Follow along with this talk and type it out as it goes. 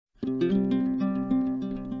Hi,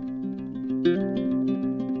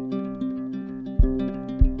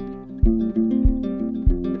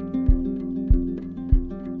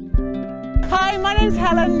 my name's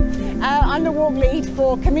Helen. I'm the walk lead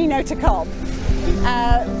for Camino to Cop.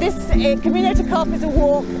 Camino to Cop is a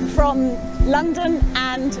walk from London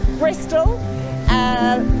and Bristol.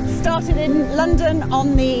 Started in London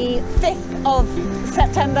on the 5th of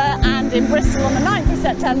September and in Bristol on the 9th of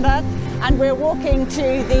September. And we're walking to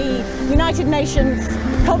the United Nations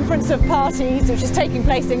Conference of Parties, which is taking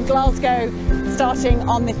place in Glasgow, starting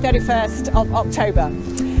on the 31st of October.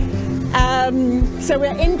 So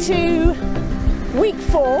we're into week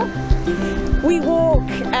 4. We walk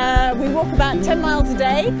about 10 miles a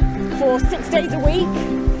day for 6 days a week.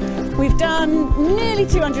 We've done nearly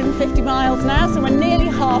 250 miles now, so we're nearly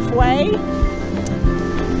halfway.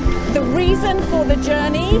 The reason for the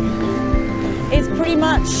journey is pretty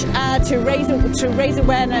much to raise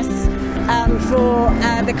awareness for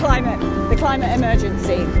the climate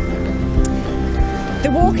emergency. The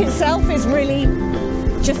walk itself is really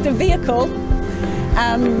just a vehicle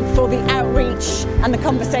for the outreach and the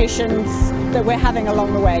conversations that we're having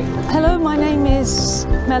along the way. Hello, my name is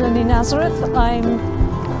Melanie Nazareth. I'm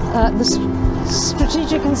the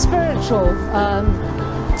strategic and spiritual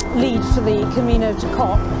lead for the Camino to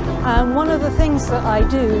Cop. And one of the things that I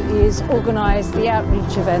do is organise the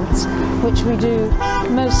outreach events, which we do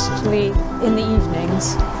mostly in the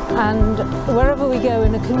evenings. And wherever we go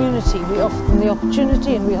in a community, we offer them the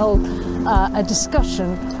opportunity and we hold a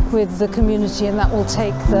discussion with the community, and that will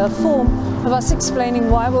take the form of us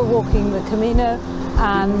explaining why we're walking the Camino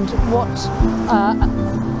and what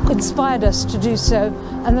inspired us to do so.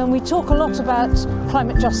 And then we talk a lot about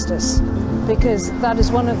climate justice, because that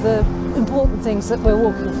is one of the important things that we're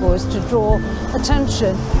walking for, is to draw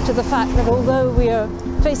attention to the fact that although we are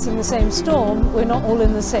facing the same storm, we're not all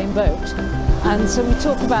in the same boat. And so we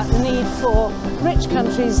talk about the need for rich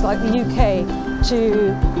countries like the UK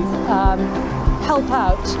to help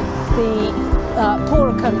out the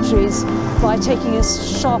poorer countries by taking a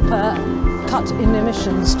sharper cut in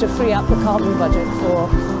emissions to free up the carbon budget for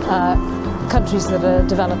countries that are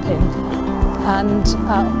developing. And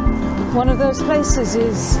one of those places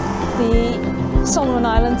is the Solomon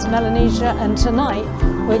Islands, Melanesia, and tonight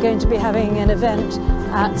we're going to be having an event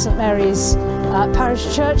at St Mary's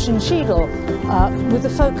Parish Church in Cheadle with a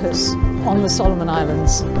focus on the Solomon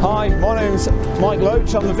Islands. Hi, my name's Mike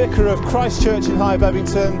Loach. I'm the vicar of Christ Church in High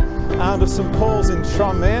Bebbington and of St Paul's in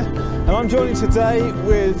Tranmere, and I'm joining today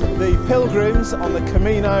with the pilgrims on the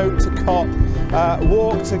Camino to Cop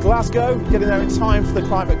walk to Glasgow, getting there in time for the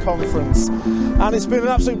climate conference. And it's been an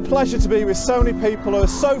absolute pleasure to be with so many people who are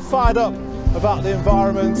so fired up about the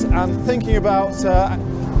environment and thinking about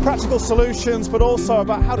practical solutions, but also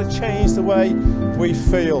about how to change the way we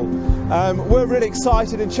feel. We're really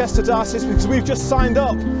excited in Chester Diocese because we've just signed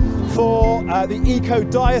up for the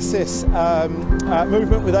Eco-Diocese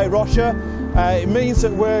movement with A Rocha. It means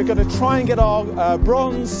that we're going to try and get our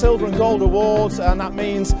bronze, silver and gold awards, and that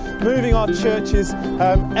means moving our churches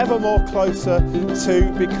ever more closer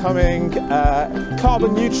to becoming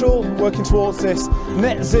carbon neutral, working towards this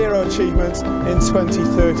net zero achievement in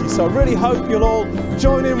 2030. So I really hope you'll all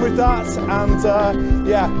join in with that, and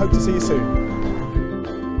yeah, hope to see you soon.